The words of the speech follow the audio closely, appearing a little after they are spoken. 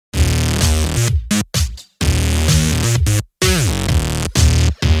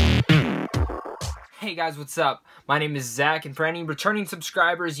Hey guys, what's up? My name is Zach, and for any returning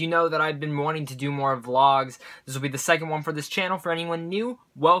subscribers, you know that I've been wanting to do more vlogs. This will be the second one for this channel. For anyone new,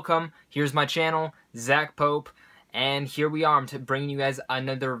 welcome. Here's my channel, Zach Pope, and here we are. I'm bringing you guys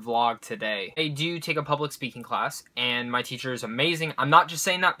another vlog today. I do take a public speaking class, and my teacher is amazing. I'm not just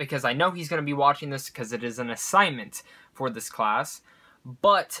saying that because I know he's going to be watching this because it is an assignment for this class.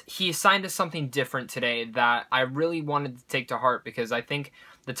 But he assigned us something different today that I really wanted to take to heart because I think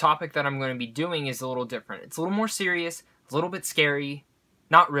the topic that I'm going to be doing is a little different. It's a little more serious, a little bit scary,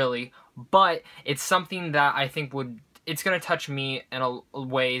 not really, but it's something that I think it's going to touch me in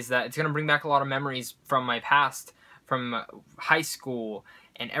ways that it's going to bring back a lot of memories from my past, from high school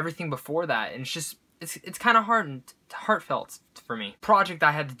and everything before that, and it's kind of heartfelt for me. Project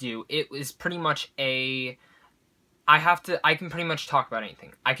I had to do, it was pretty much I can pretty much talk about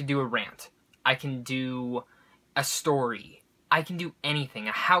anything. I could do a rant. I can do a story. I can do anything,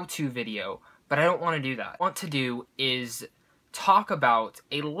 a how-to video, but I don't want to do that. What I want to do is talk about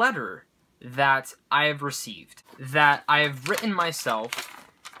a letter that I have received, that I have written myself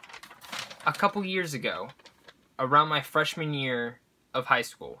a couple years ago, around my freshman year of high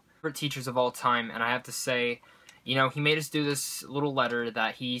school. Favorite teachers of all time, and I have to say, you know, he made us do this little letter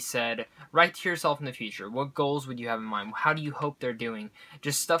that he said, write to yourself in the future. What goals would you have in mind? How do you hope they're doing?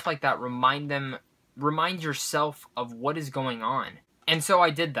 Just stuff like that. Remind yourself of what is going on. And so I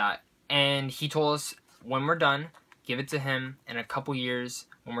did that. And he told us, when we're done, give it to him. In a couple years,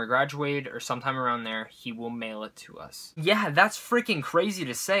 when we're graduated or sometime around there, he will mail it to us. Yeah, that's freaking crazy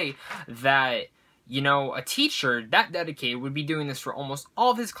to say that, you know, a teacher that dedicated would be doing this for almost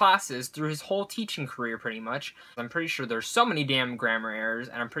all of his classes through his whole teaching career, pretty much. I'm pretty sure there's so many damn grammar errors,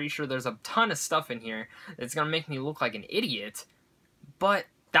 and I'm pretty sure there's a ton of stuff in here that's gonna make me look like an idiot. But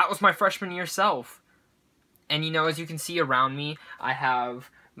that was my freshman year self. And, you know, as you can see around me, I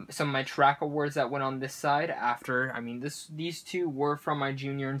have some of my track awards that went on this side after, I mean, these two were from my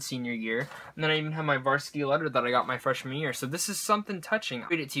junior and senior year. And then I even have my varsity letter that I got my freshman year. So this is something touching. I'll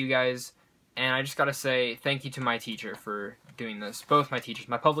read it to you guys. And I just gotta say thank you to my teacher for doing this. Both my teachers.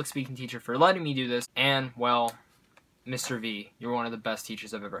 My public speaking teacher for letting me do this. And, well, Mr. V, you're one of the best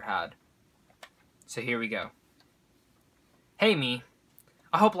teachers I've ever had. So here we go. Hey, me.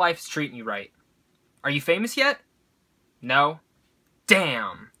 I hope life's treating you right. Are you famous yet? No?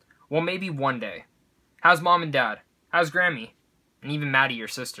 Damn. Well, maybe one day. How's mom and dad? How's Grammy? And even Maddie, your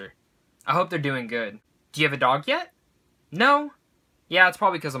sister. I hope they're doing good. Do you have a dog yet? No? Yeah, it's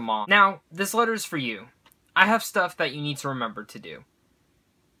probably because of mom. Now, this letter is for you. I have stuff that you need to remember to do.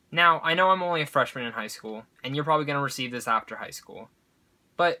 Now, I know I'm only a freshman in high school, and you're probably going to receive this after high school.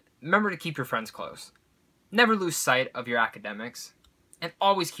 But remember to keep your friends close. Never lose sight of your academics. And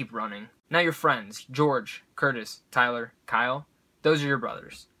always keep running. Now your friends, George, Curtis, Tyler, Kyle, those are your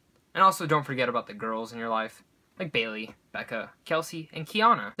brothers. And also don't forget about the girls in your life, like Bailey, Becca, Kelsey, and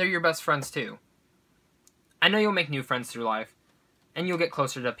Kiana. They're your best friends too. I know you'll make new friends through life, and you'll get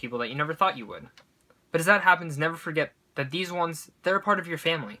closer to people that you never thought you would. But as that happens, never forget that these ones, they're a part of your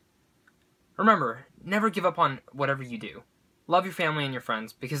family. Remember, never give up on whatever you do. Love your family and your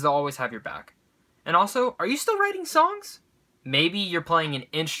friends, because they'll always have your back. And also, are you still writing songs? Maybe you're playing an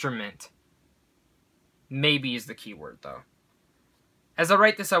instrument. Maybe is the key word, though. As I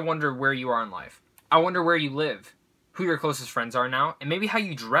write this, I wonder where you are in life. I wonder where you live, who your closest friends are now, and maybe how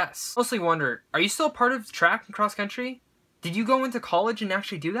you dress. Mostly wonder, are you still a part of track and cross country? Did you go into college and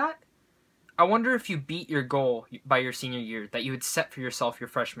actually do that? I wonder if you beat your goal by your senior year that you had set for yourself your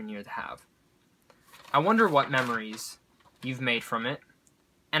freshman year to have. I wonder what memories you've made from it.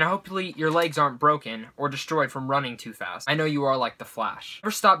 And hopefully your legs aren't broken or destroyed from running too fast. I know you are like the Flash.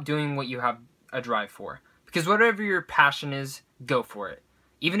 Never stop doing what you have a drive for. Because whatever your passion is, go for it.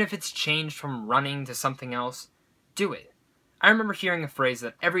 Even if it's changed from running to something else, do it. I remember hearing a phrase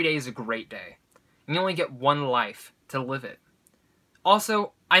that every day is a great day. And you only get one life to live it.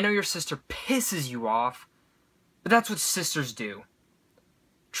 Also, I know your sister pisses you off, but that's what sisters do.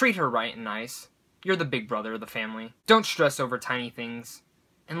 Treat her right and nice. You're the big brother of the family. Don't stress over tiny things.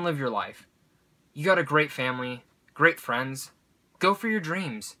 And live your life. You got a great family, great friends. Go for your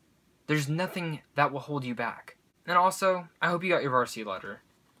dreams. There's nothing that will hold you back. And also, I hope you got your varsity letter.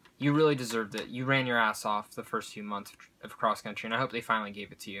 You really deserved it. You ran your ass off the first few months of cross country, and I hope they finally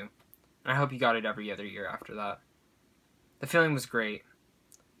gave it to you. And I hope you got it every other year after that. The feeling was great.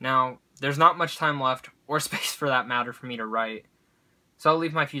 Now, there's not much time left, or space for that matter, for me to write. So I'll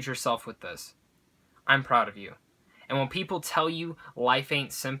leave my future self with this. I'm proud of you. And when people tell you life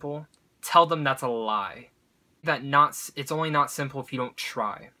ain't simple, tell them that's a lie. It's only not simple if you don't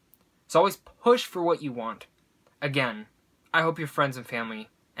try. So always push for what you want. Again, I hope your friends and family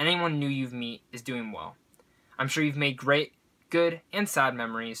anyone new you've met is doing well. I'm sure you've made great, good, and sad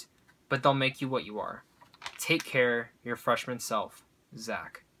memories, but they'll make you what you are. Take care, your freshman self,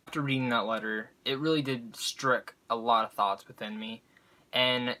 Zach. After reading that letter, it really did strike a lot of thoughts within me,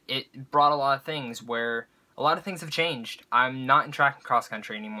 and it brought a lot of things where a lot of things have changed. I'm not in track and cross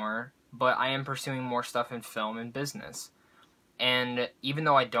country anymore, but I am pursuing more stuff in film and business. And even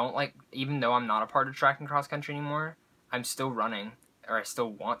though I'm not a part of track and cross country anymore, I'm still running, or I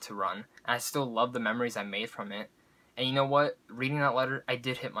still want to run, and I still love the memories I made from it. And you know what? Reading that letter, I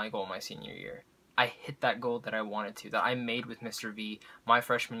did hit my goal my senior year. I hit that goal that I wanted to, that I made with Mr. V my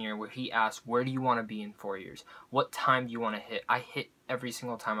freshman year, where he asked, where do you want to be in 4 years? What time do you want to hit? I hit every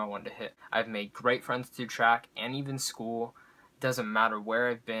single time I wanted to hit. I've made great friends through track and even school. Doesn't matter where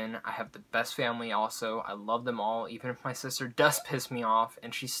I've been. I have the best family also. I love them all, even if my sister does piss me off,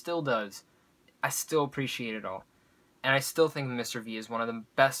 and she still does. I still appreciate it all. And I still think Mr. V is one of the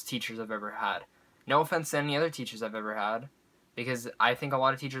best teachers I've ever had. No offense to any other teachers I've ever had, because I think a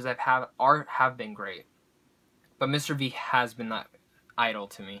lot of teachers have been great. But Mr. V has been that idol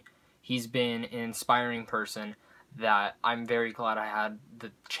to me. He's been an inspiring person that I'm very glad I had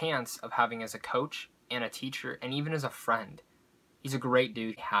the chance of having as a coach and a teacher and even as a friend. He's a great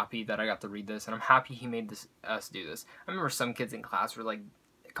dude. Happy that I got to read this, and I'm happy he made us do this. I remember some kids in class were like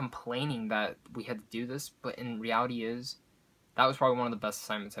complaining that we had to do this, but in reality that was probably one of the best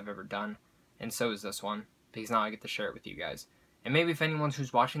assignments I've ever done, and so is this one, because now I get to share it with you guys. And maybe if anyone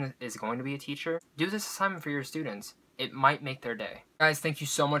who's watching this is going to be a teacher, do this assignment for your students. It might make their day. Guys, thank you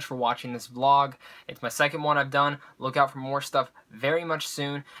so much for watching this vlog. It's my second one I've done. Look out for more stuff very much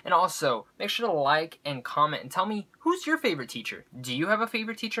soon. And also, make sure to like and comment and tell me, who's your favorite teacher? Do you have a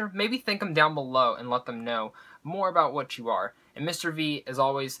favorite teacher? Maybe thank them down below and let them know more about what you are. And Mr. V, as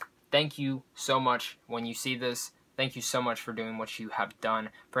always, thank you so much when you see this. Thank you so much for doing what you have done.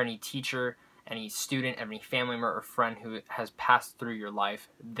 For any teacher, any student, any family member or friend who has passed through your life,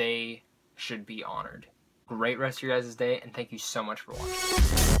 they should be honored. Great rest of your guys' day, and thank you so much for watching.